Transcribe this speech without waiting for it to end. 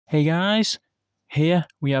Hey guys, here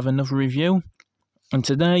we have another review, and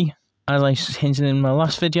today, as I hinted in my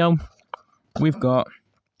last video, we've got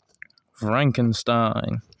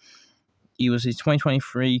Frankenstein. He was a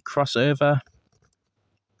 2023 crossover.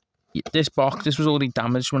 This was already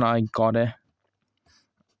damaged when I got it.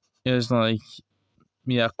 It was like,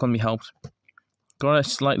 yeah, couldn't be helped. Got it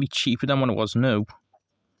slightly cheaper than when it was new.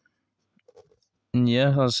 And yeah,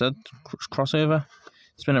 as I said, crossover.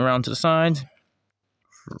 Spin it around to the side.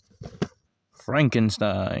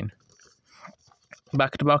 Frankenstein.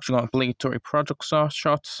 Back of the box, you got obligatory product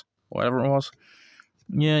shots, whatever it was.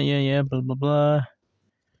 Yeah, blah, blah, blah.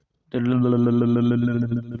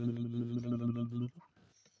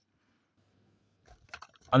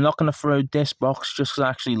 I'm not going to throw this box just because I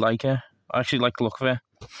actually like it. I actually like the look of it.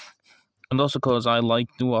 And also because I like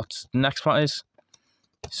what the next part is.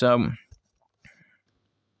 So,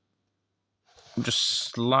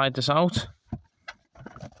 just slide this out.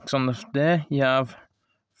 It's on there, you have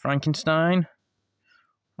Frankenstein,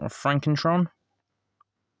 or frankentron,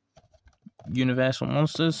 Universal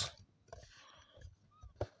Monsters.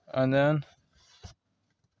 And then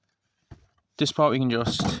this part we can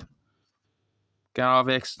just get out of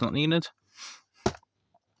it because it's not needed.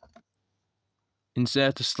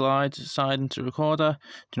 Insert the side into the recorder.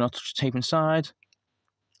 Do not touch the tape inside.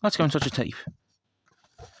 Let's go and touch the tape.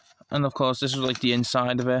 And of course, this is like the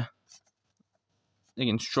inside of it. The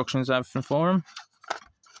instructions, everything for him.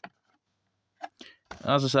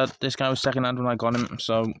 As I said, this guy was second hand when I got him,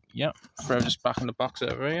 so yeah, throw this back in the box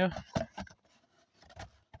over here.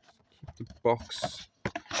 Keep the box.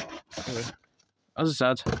 As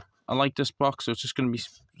I said, I like this box, so it's just going to be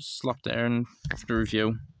slapped there in the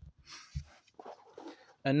review.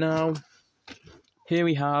 And now, here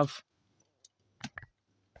we have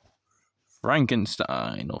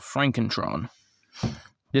Frankenstein, or frankentron.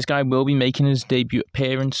 This guy will be making his debut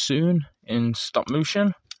appearance soon in stop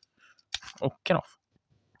motion. Oh, get off.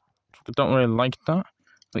 I don't really like that.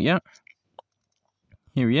 But yeah.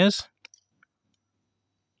 Here he is.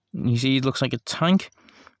 You see, he looks like a tank.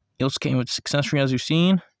 He also came with this accessory, as you've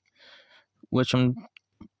seen, which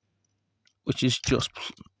is just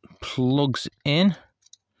plugs in.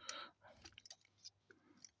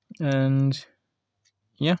 And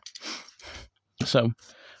yeah. So,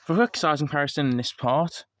 for a quick size comparison in this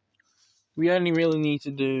part, we only really need to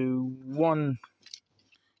do one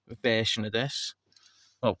version of this.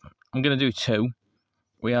 Well, I'm going to do two.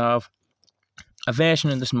 We have a version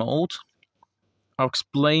of this mold. I'll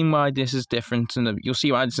explain why this is different, and you'll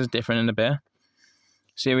see why this is different in a bit.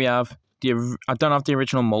 So here we have I don't have the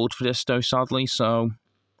original mold for this though, sadly. So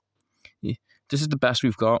yeah, this is the best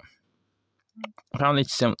we've got. Apparently,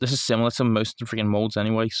 this is similar to most of the freaking molds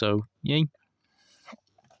anyway. So yay.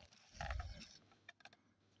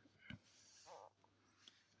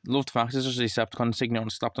 Love the fact there's just a Decepticon insignia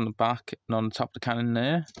slapped on the back and on the top of the cannon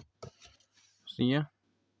there. So yeah.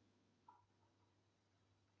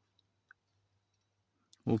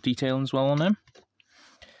 All detailing as well on them.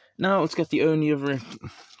 Now let's get the only other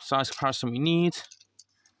size comparison we need.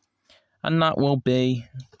 And that will be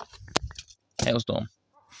Hailstorm.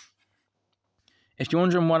 If you're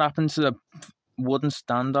wondering what happened to the wooden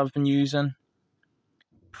stand I've been using,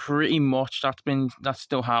 pretty much that's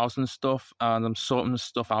still housing stuff, and I'm sorting the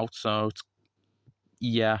stuff out, so it's,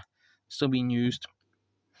 yeah, still being used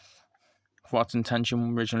for what its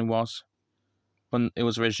intention originally was. When it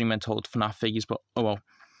was originally meant to hold FNAF figures, but oh well.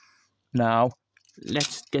 Now,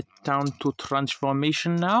 let's get down to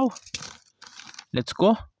transformation now. Let's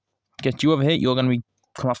go. Get you over here. You're going to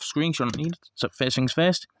come off the screen, so you don't need it. So first things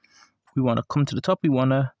first, we want to come to the top. We want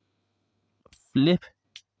to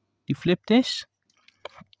deflip this.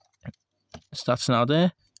 So that's now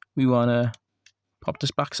there. We want to pop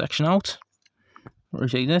this back section out.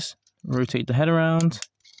 Rotate this. Rotate the head around.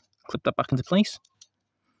 Clip that back into place.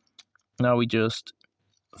 Now we just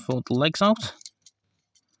fold the legs out.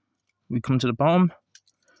 We come to the bottom.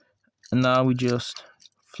 And now we just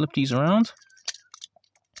flip these around.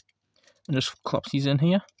 And just clop these in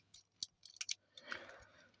here.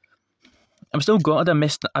 I'm still gutted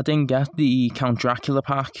I didn't get the Count Dracula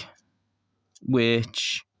pack,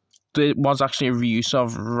 which it was actually a reuse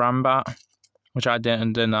of Rambat, which I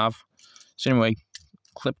didn't have. So anyway,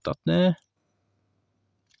 clip that there.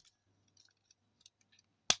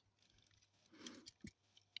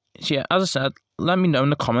 So yeah, as I said, let me know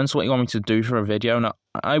in the comments what you want me to do for a video, and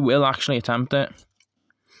I will actually attempt it.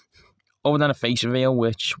 Other than a face reveal,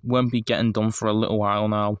 which won't be getting done for a little while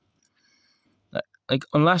now. Like,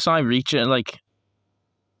 unless I reach it, like,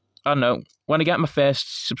 I don't know, when I get my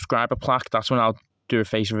first subscriber plaque, that's when I'll do a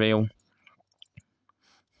face reveal.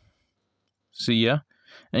 So yeah,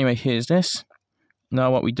 Anyway, here's this.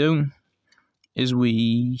 Now what we do is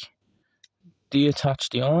we detach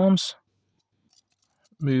the arms,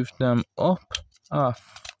 move them up. Ah,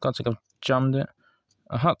 God's sake, I've jammed it.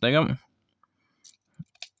 Aha, there you go.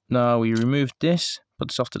 Now we remove this, put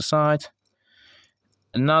this off to the side.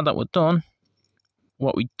 And now that we're done,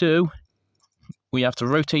 what we do, we have to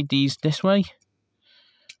rotate these this way.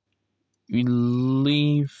 We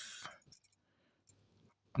leave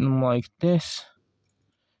them like this.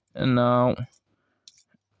 And now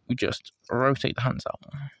we just rotate the hands out.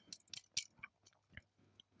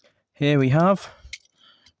 Here we have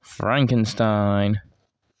Frankenstein.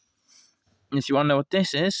 And if you want to know what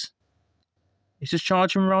this is, it's a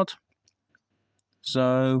charging rod.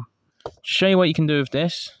 So, to show you what you can do with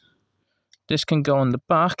this, this can go on the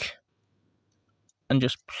back and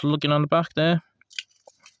just plug it on the back there.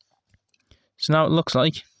 So now it looks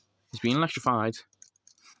like it's been electrified.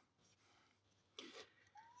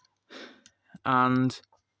 And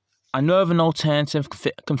I know of an alternative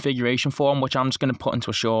configuration for them, which I'm just going to put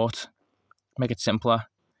into a short, make it simpler.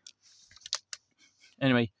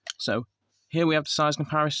 Anyway, so here we have the size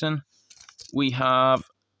comparison. We have,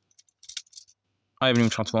 I haven't even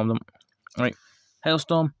transformed them. All right,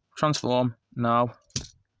 Hailstorm, transform, now.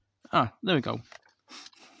 Ah, there we go.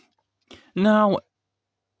 Now,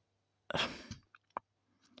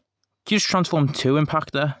 just transform to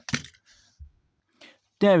Impactor.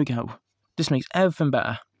 There we go. This makes everything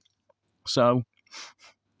better. So,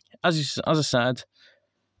 as I said,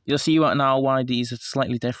 you'll see right now why these are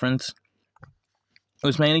slightly different. It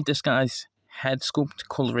was mainly this guy's head sculpt,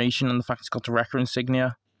 coloration, and the fact he's got the Wrecker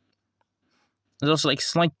insignia. There's also like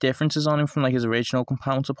slight differences on him from like his original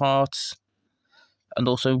counterparts. And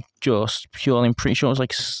also just purely, I'm pretty sure it's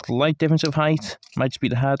like slight difference of height. Might just be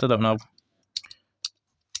the head, I don't know.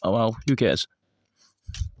 Oh well, who cares?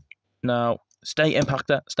 Now, stay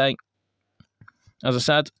Impactor, stay. As I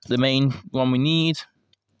said, the main one we need,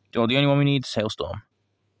 or the only one we need, is Hailstorm.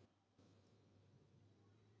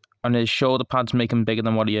 And his shoulder pads make him bigger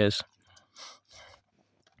than what he is.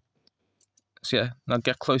 So yeah, now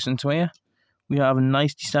get close into here. We have a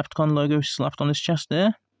nice Decepticon logo slapped on his chest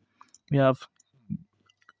there. We have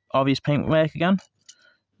obvious paintwork again.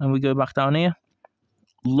 And we go back down here.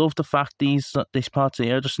 Love the fact these parts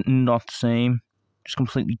here are just not the same. Just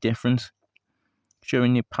completely different.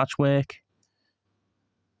 Showing you patchwork.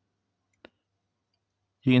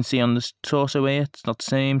 You can see on this torso here, it's not the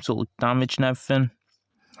same, it's all damaged and everything.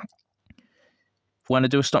 When I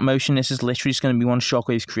do a stop motion, this is literally just going to be one of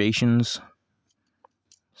Shockwave's creations.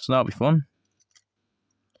 So that'll be fun.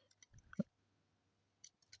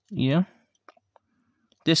 Yeah.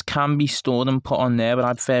 This can be stored and put on there, but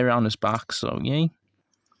I'd prefer it on his back, so yeah.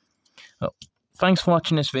 Well, thanks for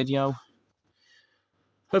watching this video.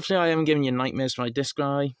 Hopefully I haven't given you nightmares like this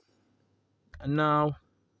guy. And now,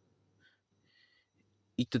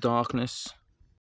 eat the darkness.